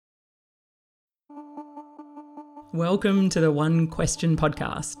Welcome to the One Question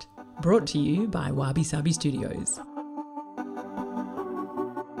podcast, brought to you by Wabi Sabi Studios.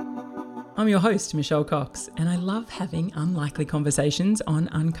 I'm your host, Michelle Cox, and I love having unlikely conversations on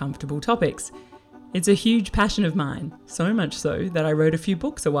uncomfortable topics. It's a huge passion of mine, so much so that I wrote a few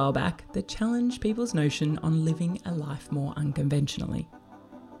books a while back that challenge people's notion on living a life more unconventionally.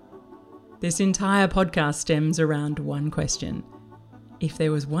 This entire podcast stems around one question. If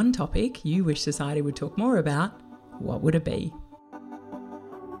there was one topic you wish society would talk more about, what would it be?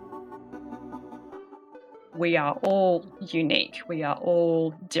 We are all unique, we are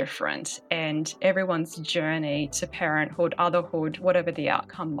all different, and everyone's journey to parenthood, otherhood, whatever the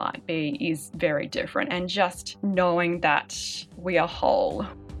outcome might be, is very different. And just knowing that we are whole.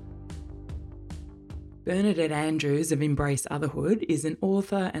 Bernadette Andrews of Embrace Otherhood is an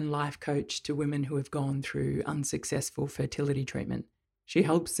author and life coach to women who have gone through unsuccessful fertility treatment. She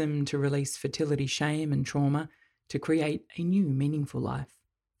helps them to release fertility shame and trauma to create a new meaningful life.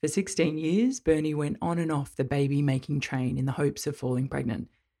 For 16 years, Bernie went on and off the baby-making train in the hopes of falling pregnant.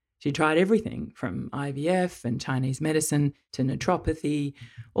 She tried everything from IVF and Chinese medicine to naturopathy,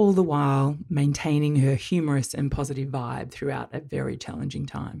 all the while maintaining her humorous and positive vibe throughout a very challenging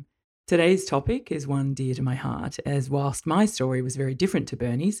time. Today's topic is one dear to my heart, as whilst my story was very different to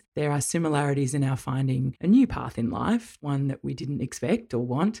Bernie's, there are similarities in our finding a new path in life, one that we didn't expect or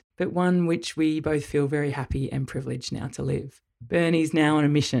want, but one which we both feel very happy and privileged now to live. Bernie's now on a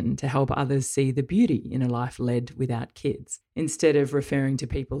mission to help others see the beauty in a life led without kids. Instead of referring to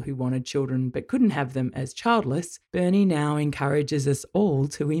people who wanted children but couldn't have them as childless, Bernie now encourages us all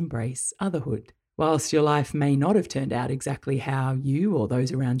to embrace otherhood. Whilst your life may not have turned out exactly how you or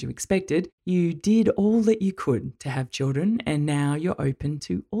those around you expected, you did all that you could to have children, and now you're open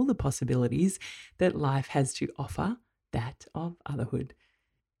to all the possibilities that life has to offer, that of otherhood.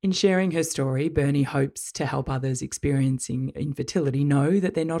 In sharing her story, Bernie hopes to help others experiencing infertility know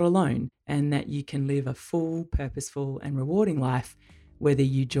that they're not alone and that you can live a full, purposeful and rewarding life, whether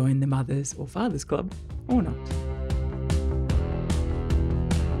you join the Mothers or Fathers Club or not.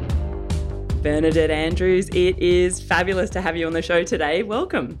 Bernadette Andrews, it is fabulous to have you on the show today.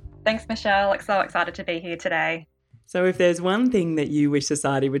 Welcome. Thanks, Michelle. So excited to be here today. So if there's one thing that you wish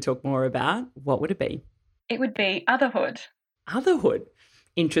society would talk more about, what would it be? It would be otherhood. Otherhood.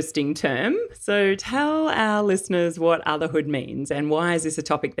 Interesting term. So tell our listeners what otherhood means and why is this a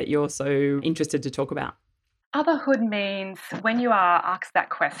topic that you're so interested to talk about? Otherhood means when you are asked that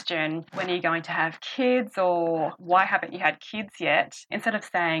question, when are you going to have kids or why haven't you had kids yet? Instead of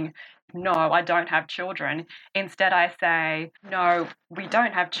saying, no, I don't have children. Instead, I say, no, we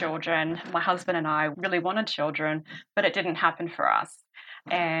don't have children. My husband and I really wanted children, but it didn't happen for us.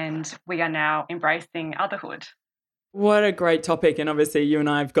 And we are now embracing otherhood. What a great topic. And obviously you and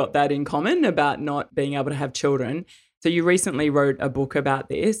I have got that in common about not being able to have children. So you recently wrote a book about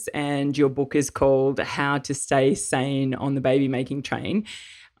this, and your book is called How to Stay Sane on the Baby Making Train.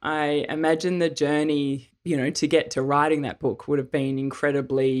 I imagine the journey, to get to writing that book would have been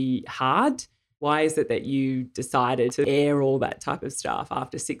incredibly hard. Why is it that you decided to air all that type of stuff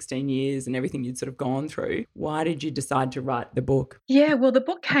after 16 years and everything you'd sort of gone through? Why did you decide to write the book? Yeah, well, the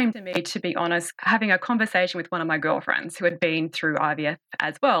book came to me, to be honest, having a conversation with one of my girlfriends who had been through IVF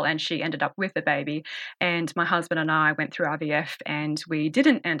as well, and she ended up with a baby. And my husband and I went through IVF and we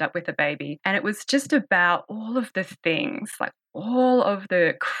didn't end up with a baby. And it was just about all of the things, like all of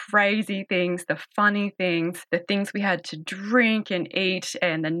the crazy things, the funny things, the things we had to drink and eat,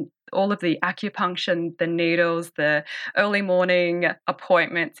 and then all of the acupuncture, the needles, the early morning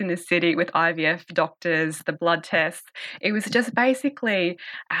appointments in the city with IVF doctors, the blood tests. It was just basically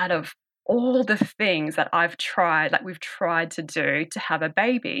out of all the things that we've tried to do to have a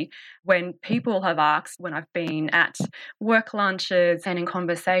baby. When people have asked, when I've been at work lunches and in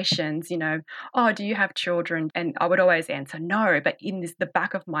conversations, oh, do you have children? And I would always answer no, but in the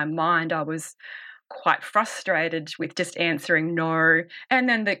back of my mind, I was quite frustrated with just answering no. And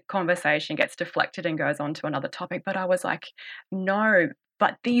then the conversation gets deflected and goes on to another topic. But I was like, no,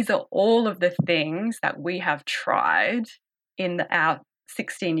 but these are all of the things that we have tried in our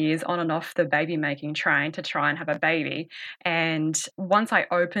 16 years on and off the baby making train to try and have a baby. And once I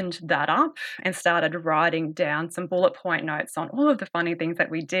opened that up and started writing down some bullet point notes on all of the funny things that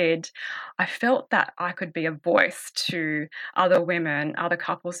we did, I felt that I could be a voice to other women, other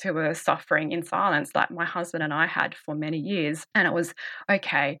couples who were suffering in silence, like my husband and I had for many years. And it was,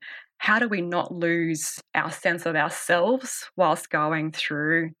 okay, how do we not lose our sense of ourselves whilst going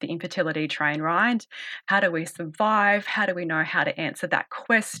through the infertility train ride? How do we survive? How do we know how to answer that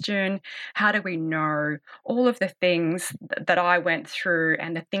question? How do we know all of the things that I went through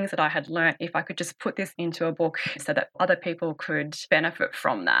and the things that I had learnt, if I could just put this into a book so that other people could benefit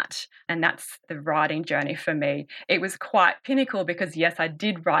from that? And that's the writing journey for me. It was quite pinnacle because, yes, I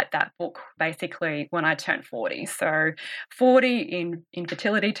did write that book basically when I turned 40. So 40 in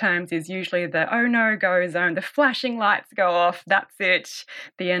infertility terms is usually the oh no go zone, the flashing lights go off, that's it,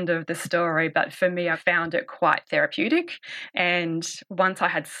 the end of the story. But for me, I found it quite therapeutic. And once I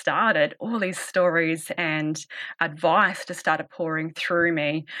had started, all these stories and advice just started pouring through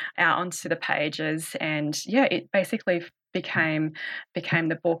me out onto the pages. And yeah, it basically became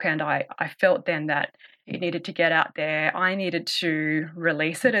the book. And I felt then that it needed to get out there. I needed to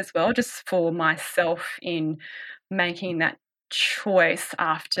release it as well, just for myself in making that choice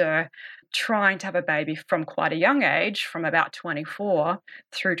after trying to have a baby from quite a young age, from about 24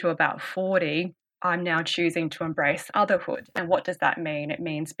 through to about 40. I'm now choosing to embrace otherhood. And what does that mean? It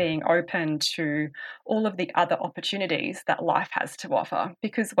means being open to all of the other opportunities that life has to offer.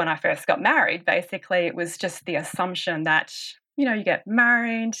 Because when I first got married, basically it was just the assumption that, you get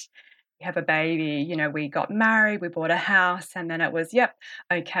married, you have a baby, we got married, we bought a house, and then it was, yep,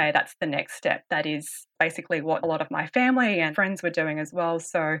 okay, that's the next step. That is basically what a lot of my family and friends were doing as well.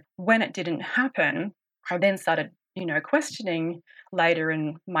 So when it didn't happen, I then started, questioning later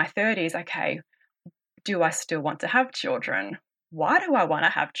in my 30s, okay, do I still want to have children? Why do I want to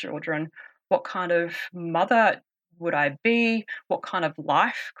have children? What kind of mother would I be? What kind of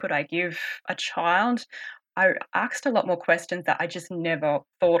life could I give a child? I asked a lot more questions that I just never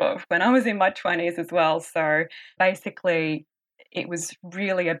thought of when I was in my 20s as well. So basically, it was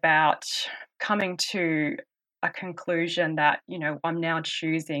really about coming to a conclusion that, I'm now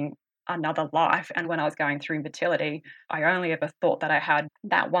choosing another life. And when I was going through infertility, I only ever thought that I had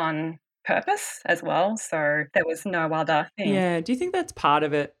that one purpose as well. So there was no other thing. Yeah. Do you think that's part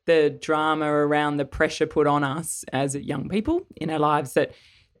of it, the drama around the pressure put on us as young people in our lives,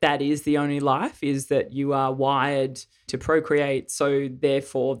 that is the only life, is that you are wired to procreate. So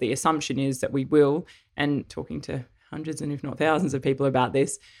therefore the assumption is that we will, and talking to hundreds and if not thousands of people about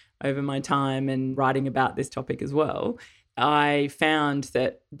this over my time and writing about this topic as well, I found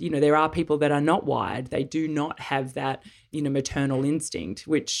that, there are people that are not wired. They do not have that, maternal instinct,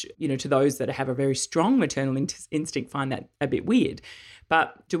 which, to those that have a very strong maternal instinct find that a bit weird.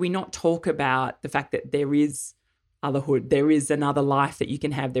 But do we not talk about the fact that there is otherhood, there is another life that you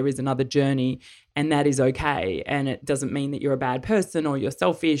can have, there is another journey, and that is okay. And it doesn't mean that you're a bad person or you're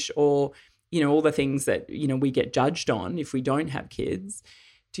selfish or, all the things that, we get judged on if we don't have kids.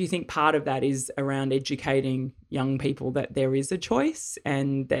 Do you think part of that is around educating young people that there is a choice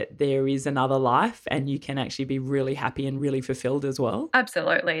and that there is another life and you can actually be really happy and really fulfilled as well?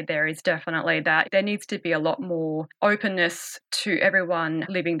 Absolutely. There is definitely that. There needs to be a lot more openness to everyone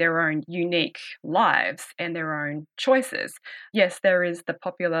living their own unique lives and their own choices. Yes, there is the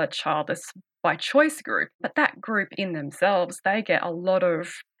popular childless by choice group, but that group in themselves, they get a lot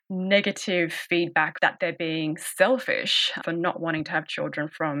of negative feedback that they're being selfish for not wanting to have children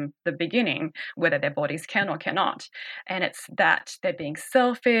from the beginning, whether their bodies can or cannot. And it's that they're being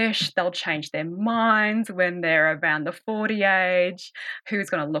selfish, they'll change their minds when they're around the 40 age, who's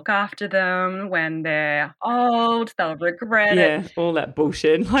going to look after them when they're old, they'll regret it. Yeah, all that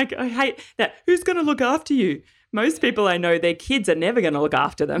bullshit. Like, I hate that. Who's going to look after you? Most people I know, their kids are never going to look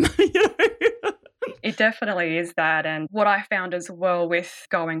after them. It definitely is that. And what I found as well with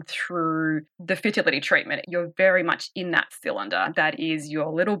going through the fertility treatment, you're very much in that cylinder. That is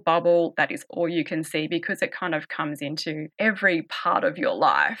your little bubble. That is all you can see because it kind of comes into every part of your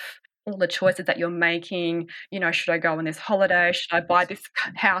life. All the choices that you're making, should I go on this holiday? Should I buy this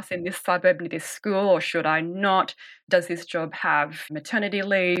house in this suburb near this school or should I not? Does this job have maternity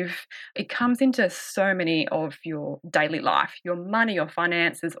leave? It comes into so many of your daily life, your money, your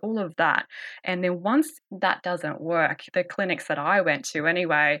finances, all of that. And then once that doesn't work, the clinics that I went to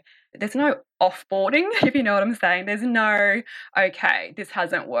anyway, there's no offboarding, if you know what I'm saying. There's no, okay, this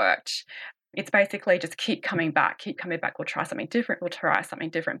hasn't worked. It's basically just keep coming back, we'll try something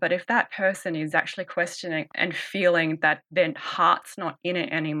different. But if that person is actually questioning and feeling that their heart's not in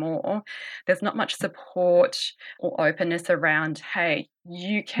it anymore, there's not much support or openness around, hey,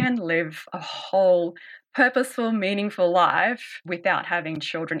 you can live a whole purposeful, meaningful life without having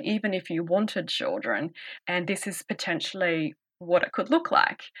children, even if you wanted children. And this is potentially what it could look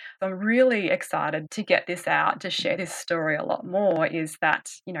like. I'm really excited to get this out, to share this story a lot more, is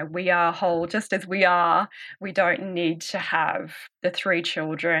that, we are whole just as we are. We don't need to have the three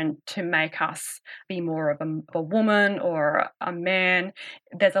children to make us be more of a woman or a man.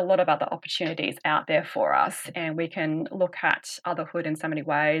 There's a lot of other opportunities out there for us, and we can look at otherhood in so many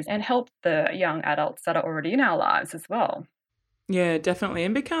ways and help the young adults that are already in our lives as well. Yeah, definitely.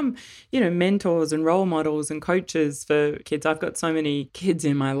 And become, mentors and role models and coaches for kids. I've got so many kids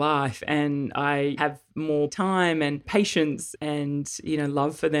in my life and I have more time and patience and,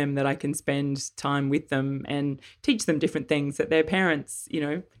 love for them that I can spend time with them and teach them different things that their parents,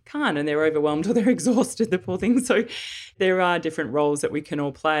 can't, and they're overwhelmed or they're exhausted, the poor things. So there are different roles that we can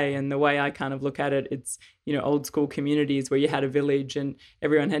all play. And the way I kind of look at it, it's, old school communities where you had a village and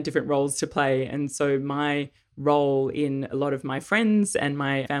everyone had different roles to play. And so my role in a lot of my friends and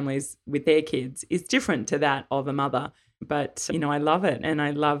my families with their kids is different to that of a mother. But, I love it. And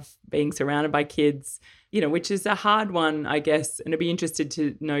I love being surrounded by kids, which is a hard one, I guess. And I'd be interested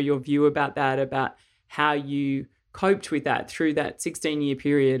to know your view about that, about how you coped with that through that 16-year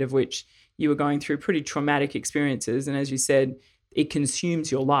period of which you were going through pretty traumatic experiences. And as you said, it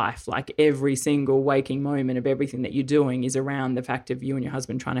consumes your life. Like every single waking moment of everything that you're doing is around the fact of you and your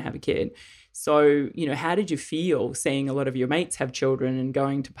husband trying to have a kid. So, how did you feel seeing a lot of your mates have children and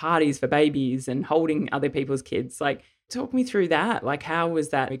going to parties for babies and holding other people's kids? Like, talk me through that. Like, how was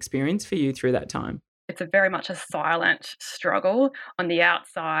that experience for you through that time? It's a very much a silent struggle. On the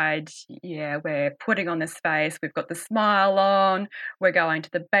outside, yeah, we're putting on this face, we've got the smile on, we're going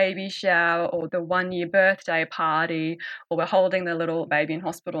to the baby shower or the 1-year birthday party, or we're holding the little baby in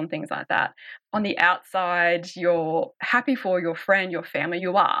hospital and things like that. On the outside, you're happy for your friend, your family,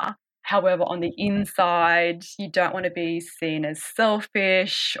 you are. However, on the inside, you don't want to be seen as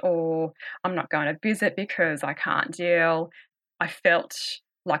selfish or I'm not going to visit because I can't deal. I felt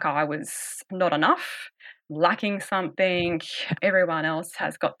like I was not enough, lacking something. Everyone else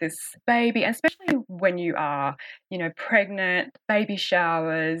has got this baby, and especially when you are, pregnant, baby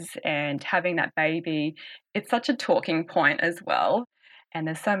showers and having that baby, it's such a talking point as well. And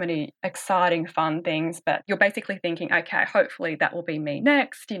there's so many exciting, fun things, but you're basically thinking, okay, hopefully that will be me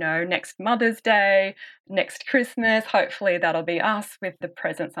next, next Mother's Day, next Christmas, hopefully that'll be us with the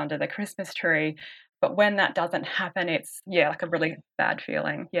presents under the Christmas tree. But when that doesn't happen, it's, yeah, like a really bad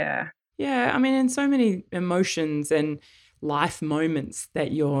feeling. Yeah. Yeah, I mean, and so many emotions and life moments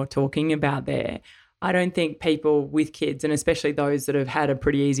that you're talking about there. I don't think people with kids, and especially those that have had a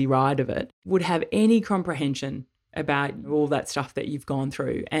pretty easy ride of it, would have any comprehension about all that stuff that you've gone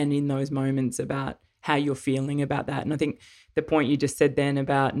through and in those moments about how you're feeling about that. And I think the point you just said then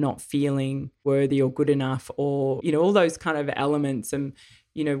about not feeling worthy or good enough or, all those kind of elements and,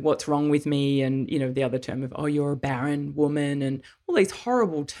 what's wrong with me and, the other term of, oh, you're a barren woman and all these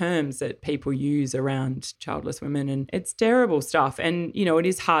horrible terms that people use around childless women. And it's terrible stuff. And, it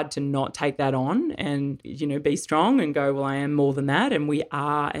is hard to not take that on and, be strong and go, well, I am more than that. And we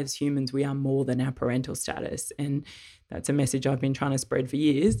are, as humans, we are more than our parental status. And that's a message I've been trying to spread for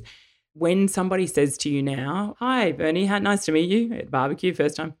years. When somebody says to you now, hi, Bernie, nice to meet you at barbecue,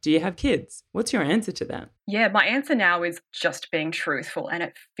 first time. Do you have kids? What's your answer to that? Yeah, my answer now is just being truthful. And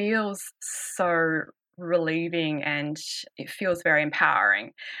it feels so relieving and it feels very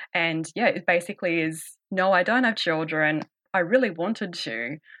empowering. And yeah, it basically is no, I don't have children. I really wanted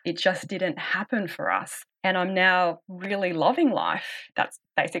to. It just didn't happen for us. And I'm now really loving life. That's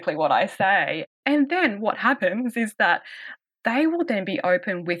basically what I say. And then what happens is that they will then be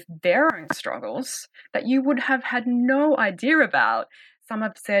open with their own struggles that you would have had no idea about. Some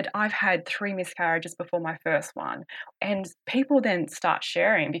have said, I've had 3 miscarriages before my first one. And people then start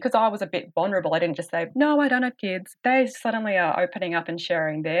sharing because I was a bit vulnerable. I didn't just say, no, I don't have kids. They suddenly are opening up and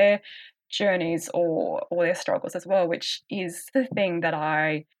sharing their journeys or their struggles as well, which is the thing that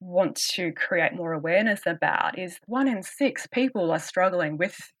I want to create more awareness about is 1 in 6 people are struggling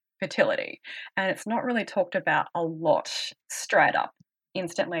with fertility. And it's not really talked about a lot straight up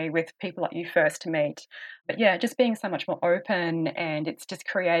instantly with people that you first meet. But yeah, just being so much more open and it's just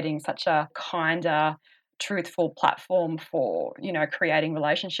creating such a kinder, truthful platform for, creating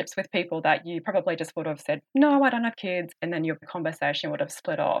relationships with people that you probably just would have said, no, I don't have kids. And then your conversation would have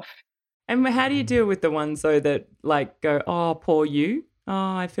split off. And how do you deal with the ones though that like go, oh, poor you.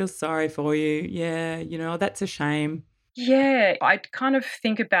 Oh, I feel sorry for you. Yeah, that's a shame. Yeah, I kind of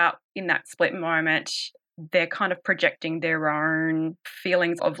think about in that split moment, they're kind of projecting their own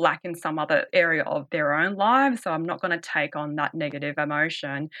feelings of lack in some other area of their own lives. So I'm not going to take on that negative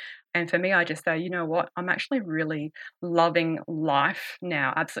emotion. And for me, I just say, you know what? I'm actually really loving life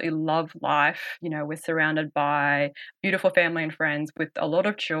now. Absolutely love life. We're surrounded by beautiful family and friends with a lot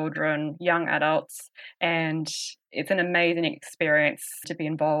of children, young adults, and it's an amazing experience to be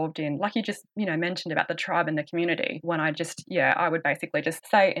involved in. Like you just, mentioned about the tribe and the community. When I would basically just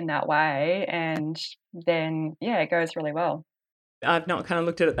say it in that way, and then, it goes really well. I've not kind of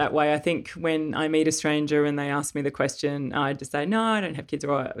looked at it that way. I think when I meet a stranger and they ask me the question, I just say, no, I don't have kids.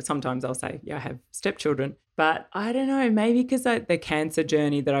 Or sometimes I'll say, yeah, I have stepchildren. But I don't know, maybe because the cancer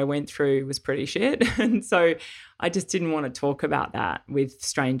journey that I went through was pretty shit. And so I just didn't want to talk about that with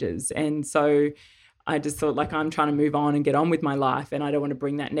strangers. And so I just thought, like, I'm trying to move on and get on with my life. And I don't want to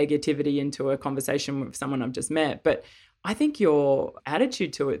bring that negativity into a conversation with someone I've just met. But I think your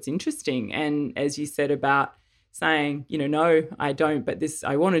attitude to it's interesting. And as you said about saying, no, I don't, but this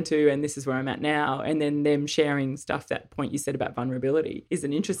I wanted to, and this is where I'm at now. And then them sharing stuff, that point you said about vulnerability is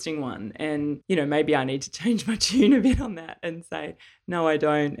an interesting one. And, maybe I need to change my tune a bit on that and say, no, I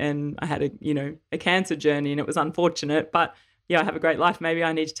don't. And I had a cancer journey and it was unfortunate, but yeah, I have a great life. Maybe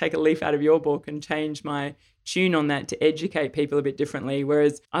I need to take a leaf out of your book and change my tune on that to educate people a bit differently.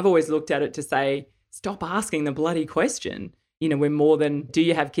 Whereas I've always looked at it to say, stop asking the bloody question. We're more than, do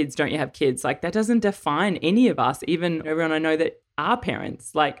you have kids, don't you have kids? Like, that doesn't define any of us, even everyone I know that are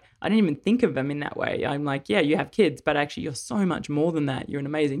parents. Like, I didn't even think of them in that way. I'm like, yeah, you have kids, but actually you're so much more than that. You're an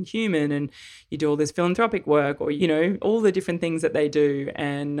amazing human and you do all this philanthropic work or, all the different things that they do.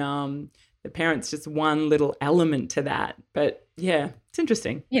 And the parent's just one little element to that. But yeah, it's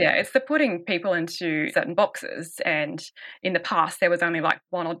interesting. It's the putting people into certain boxes. And in the past, there was only like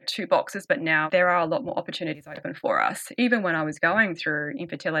one or two boxes, but now there are a lot more opportunities open for us. Even when I was going through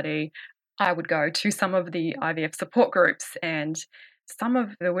infertility, I would go to some of the IVF support groups, and some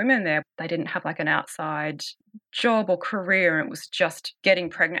of the women there, they didn't have like an outside job or career. And it was just getting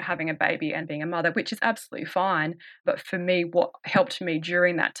pregnant, having a baby and being a mother, which is absolutely fine. But for me, what helped me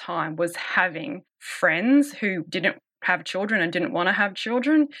during that time was having friends who didn't have children and didn't want to have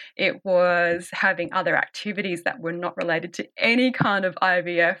children. It was having other activities that were not related to any kind of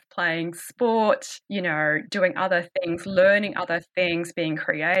IVF, playing sport, doing other things, learning other things, being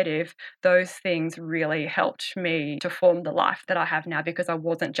creative. Those things really helped me to form the life that I have now, because I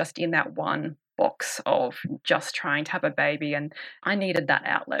wasn't just in that one box of just trying to have a baby, and I needed that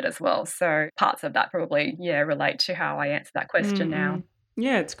outlet as well. So parts of that probably, relate to how I answer that question now.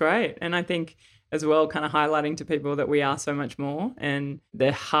 Yeah, it's great. And I think as well, kind of highlighting to people that we are so much more, and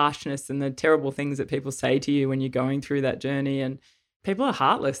the harshness and the terrible things that people say to you when you're going through that journey. And people are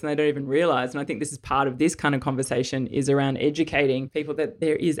heartless and they don't even realize. And I think this is part of this kind of conversation, is around educating people that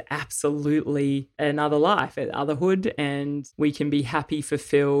there is absolutely another life at otherhood, and we can be happy,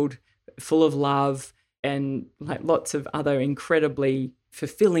 fulfilled, full of love, and like lots of other incredibly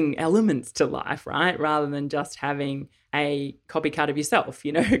fulfilling elements to life, right? Rather than just having a copycat of yourself,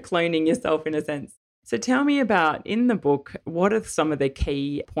 cloning yourself in a sense. So tell me about, in the book, what are some of the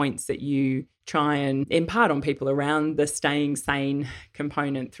key points that you try and impart on people around the staying sane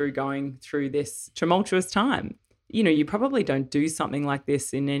component through going through this tumultuous time? You probably don't do something like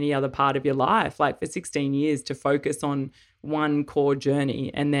this in any other part of your life. Like, for 16 years to focus on one core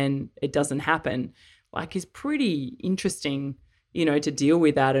journey and then it doesn't happen, like, is pretty interesting, to deal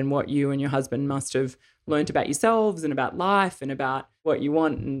with that, and what you and your husband must have learned about yourselves and about life and about what you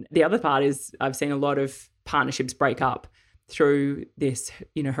want. And the other part is, I've seen a lot of partnerships break up through this,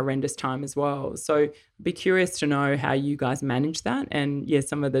 horrendous time as well. So I'd be curious to know how you guys manage that, and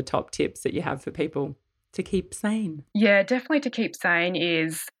some of the top tips that you have for people to keep sane. Yeah, definitely to keep sane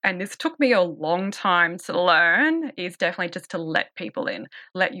is, and this took me a long time to learn, is definitely just to let people in.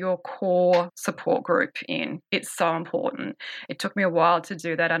 Let your core support group in. It's so important. It took me a while to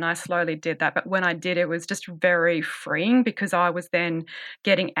do that, and I slowly did that. But when I did, it was just very freeing, because I was then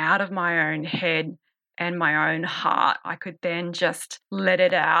getting out of my own head and my own heart. I could then just let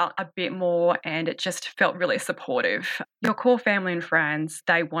it out a bit more, and it just felt really supportive. Your core family and friends,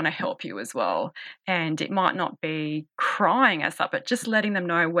 they want to help you as well. And it might not be crying us up, but just letting them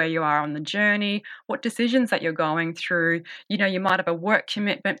know where you are on the journey, what decisions that you're going through. You might have a work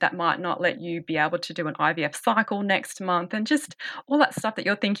commitment that might not let you be able to do an IVF cycle next month, and just all that stuff that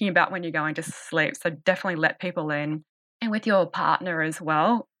you're thinking about when you're going to sleep. So definitely let people in. And with your partner as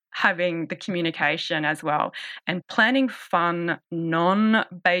well, having the communication as well, and planning fun,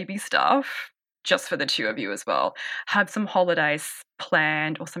 non-baby stuff just for the two of you as well. Have some holidays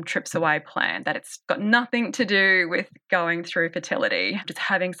planned or some trips away planned that it's got nothing to do with going through fertility. Just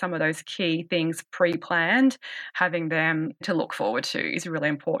having some of those key things pre-planned, having them to look forward to, is really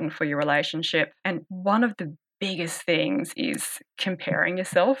important for your relationship. And one of the biggest things is comparing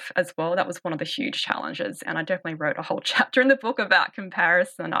yourself as well. That was one of the huge challenges. And I definitely wrote a whole chapter in the book about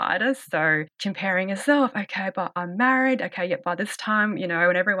comparisonitis. So comparing yourself, okay, but I'm married. Okay, yet by this time, and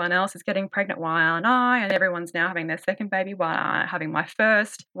everyone else is getting pregnant, why aren't I? And everyone's now having their second baby. Why aren't I having my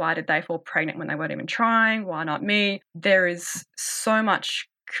first? Why did they fall pregnant when they weren't even trying? Why not me? There is so much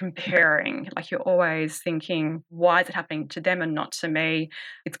comparing. Like, you're always thinking, why is it happening to them and not to me?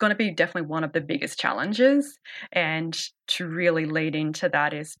 It's going to be definitely one of the biggest challenges. And to really lead into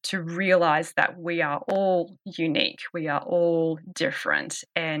that is to realize that we are all unique. We are all different,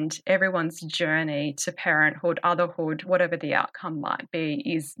 and everyone's journey to parenthood, otherhood, whatever the outcome might be,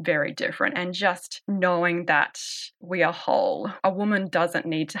 is very different. And just knowing that we are whole. A woman doesn't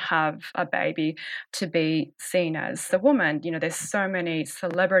need to have a baby to be seen as the woman. There's so many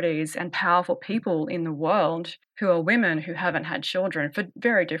celebrities and powerful people in the world who are women who haven't had children for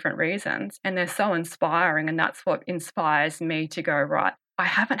very different reasons. And they're so inspiring. And that's what inspires me to go, right, I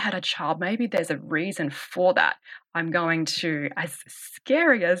haven't had a child. Maybe there's a reason for that. I'm going to, as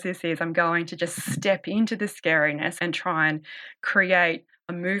scary as this is, I'm going to just step into the scariness and try and create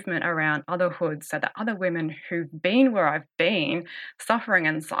a movement around otherhood so that other women who've been where I've been, suffering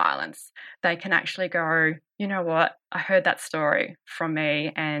in silence, they can actually go, you know what, I heard that story from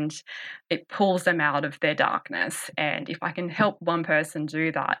me, and it pulls them out of their darkness. And if I can help one person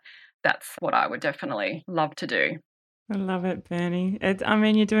do that, that's what I would definitely love to do. I love it, Bernie.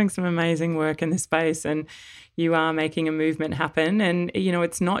 You're doing some amazing work in this space, and you are making a movement happen. And,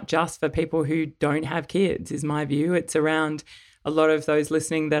 it's not just for people who don't have kids, is my view. It's around a lot of those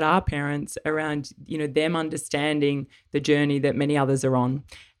listening that are parents, around, them understanding the journey that many others are on,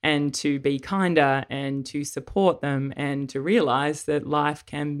 and to be kinder and to support them, and to realize that life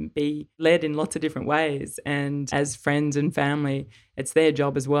can be led in lots of different ways. And as friends and family, it's their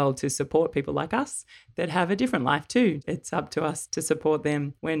job as well to support people like us that have a different life too. It's up to us to support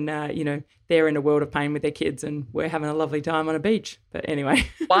them when, they're in a world of pain with their kids and we're having a lovely time on a beach. But anyway.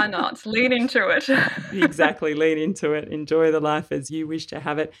 Why not? Lean into it. Exactly. Lean into it. Enjoy the life as you wish to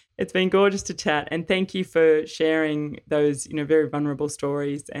have it. It's been gorgeous to chat. And thank you for sharing those, very vulnerable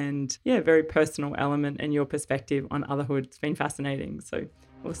stories and, very personal element and your perspective on otherhood. It's been fascinating. So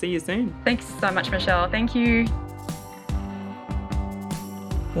we'll see you soon. Thanks so much, Michelle. Thank you.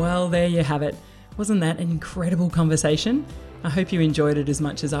 Well, there you have it. Wasn't that an incredible conversation? I hope you enjoyed it as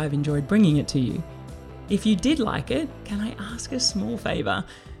much as I've enjoyed bringing it to you. If you did like it, can I ask a small favour?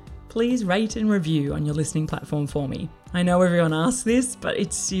 Please rate and review on your listening platform for me. I know everyone asks this, but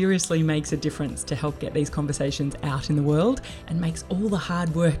it seriously makes a difference to help get these conversations out in the world, and makes all the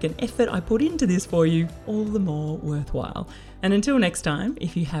hard work and effort I put into this for you all the more worthwhile. And until next time,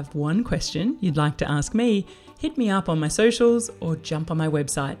 if you have one question you'd like to ask me, hit me up on my socials or jump on my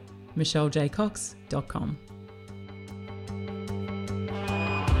website, michellejcox.com.